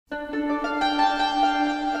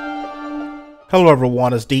Hello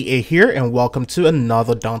everyone, it's DA here and welcome to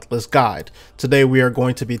another Dauntless guide. Today we are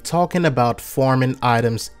going to be talking about farming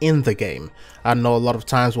items in the game. I know a lot of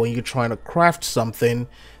times when you're trying to craft something,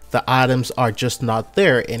 the items are just not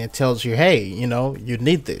there and it tells you, hey, you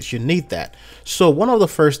need this, you need that. So one of the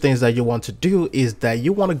first things that you want to do is that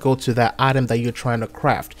you want to go to that item that you're trying to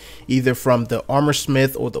craft, either from the armor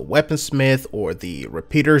smith or the weaponsmith or the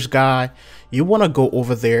repeaters guy. You want to go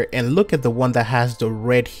over there and look at the one that has the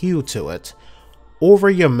red hue to it.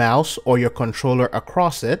 Over your mouse or your controller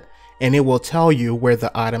across it, and it will tell you where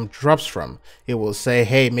the item drops from. It will say,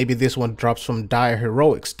 hey, maybe this one drops from Dire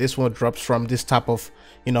Heroics, this one drops from this type of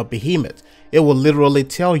behemoth. It will literally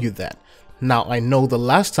tell you that. Now I know the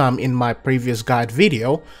last time in my previous guide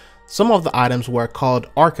video, some of the items were called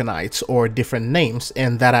Arcanites or different names,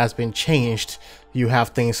 and that has been changed. You have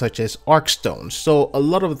things such as Arcstones. So a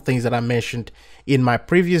lot of the things that I mentioned in my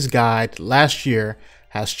previous guide last year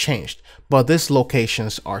has changed, but these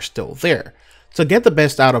locations are still there. To get the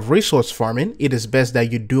best out of resource farming, it is best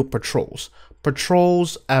that you do patrols.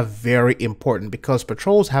 Patrols are very important because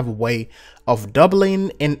patrols have a way of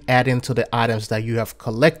doubling and adding to the items that you have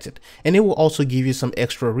collected, and it will also give you some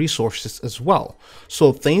extra resources as well.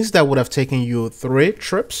 So things that would have taken you 3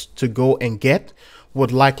 trips to go and get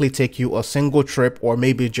would likely take you a single trip or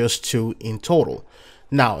maybe just 2 in total.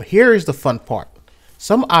 Now here is the fun part.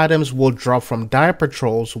 Some items will drop from dire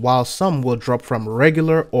patrols while some will drop from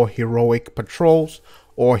regular or heroic patrols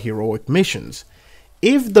or heroic missions.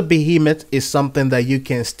 If the behemoth is something that you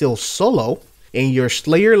can still solo and your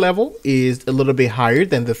slayer level is a little bit higher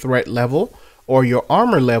than the threat level, or your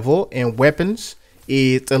armor level and weapons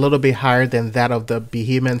is a little bit higher than that of the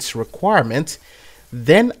behemoth's requirement,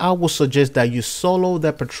 then I will suggest that you solo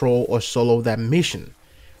that patrol or solo that mission.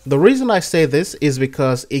 The reason I say this is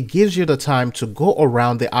because it gives you the time to go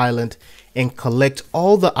around the island and collect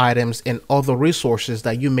all the items and other resources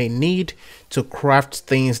that you may need to craft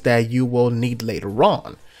things that you will need later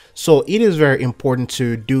on. So it is very important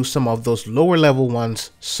to do some of those lower level ones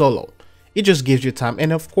solo. It just gives you time,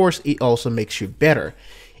 and of course it also makes you better.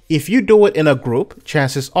 If you do it in a group,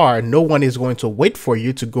 chances are no one is going to wait for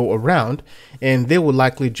you to go around, and they will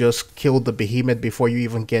likely just kill the behemoth before you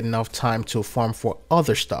even get enough time to farm for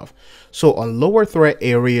other stuff. So on lower threat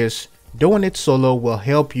areas, doing it solo will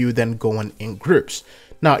help you than going in groups.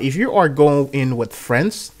 Now, if you are going in with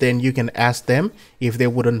friends, then you can ask them if they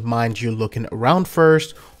wouldn't mind you looking around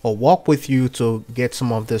first or walk with you to get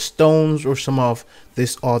some of the stones or some of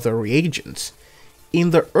these other reagents.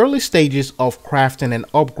 In the early stages of crafting and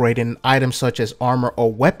upgrading items such as armor or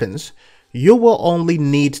weapons, you will only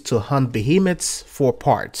need to hunt behemoths for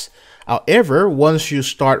parts. However, once you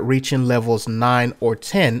start reaching levels 9 or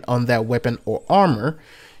 10 on that weapon or armor,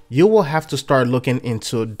 you will have to start looking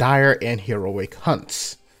into dire and heroic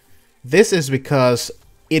hunts. This is because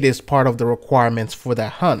it is part of the requirements for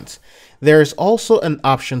that hunt. There is also an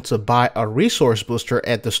option to buy a resource booster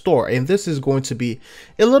at the store, and this is going to be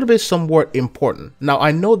a little bit somewhat important. Now,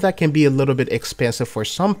 I know that can be a little bit expensive for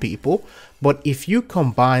some people, but if you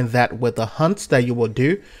combine that with the hunts that you will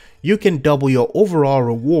do, you can double your overall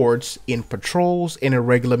rewards in patrols and in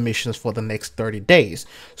regular missions for the next 30 days.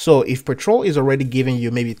 So if patrol is already giving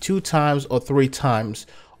you maybe 2 times or 3 times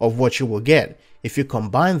of what you will get, if you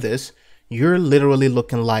combine this, you're literally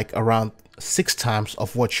looking like around 6 times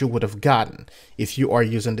of what you would have gotten if you are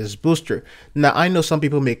using this booster. Now, I know some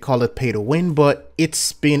people may call it pay to win, but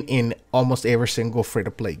it's been in almost every single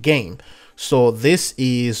free-to-play game. So this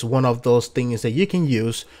is one of those things that you can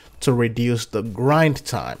use to reduce the grind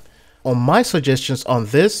time. On my suggestions on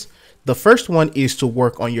this, the first one is to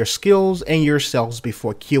work on your skills and your cells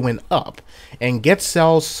before queuing up and get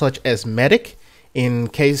cells such as medic in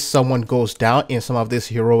case someone goes down in some of these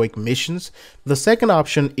heroic missions. The second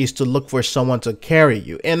option is to look for someone to carry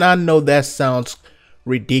you, and I know that sounds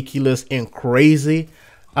ridiculous and crazy.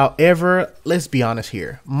 However, let's be honest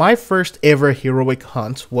here. My first ever heroic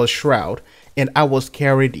hunt was Shroud, and I was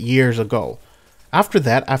carried years ago. After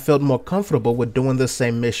that, I felt more comfortable with doing the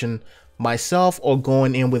same mission myself or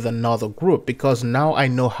going in with another group because now I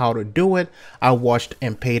know how to do it. I watched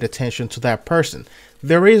and paid attention to that person.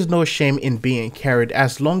 There is no shame in being carried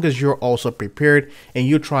as long as you're also prepared and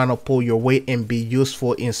you're trying to pull your weight and be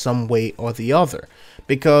useful in some way or the other.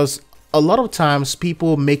 Because a lot of times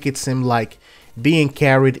people make it seem like being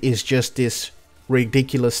carried is just this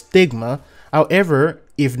ridiculous stigma. However,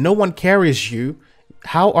 if no one carries you,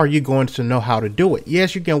 how are you going to know how to do it?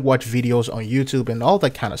 Yes, you can watch videos on YouTube and all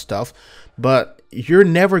that kind of stuff, but you're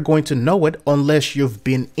never going to know it unless you've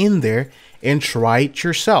been in there and tried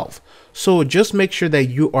yourself. So just make sure that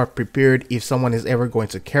you are prepared if someone is ever going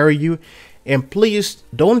to carry you. And please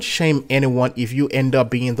don't shame anyone if you end up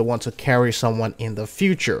being the one to carry someone in the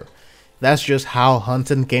future. That's just how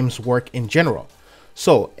hunting games work in general.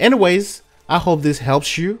 So anyways, I hope this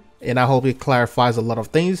helps you and I hope it clarifies a lot of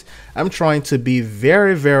things. I'm trying to be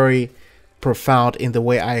very profound in the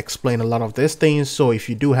way I explain a lot of these things. So if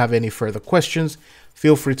you do have any further questions,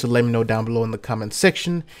 feel free to let me know down below in the comment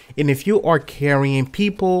section. And if you are carrying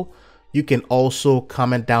people, you can also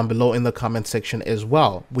comment down below in the comment section as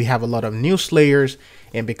well. We have a lot of new slayers,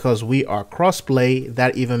 and because we are crossplay,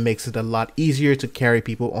 that even makes it a lot easier to carry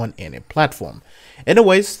people on any platform.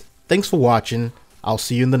 Anyways, thanks for watching. I'll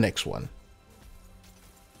see you in the next one.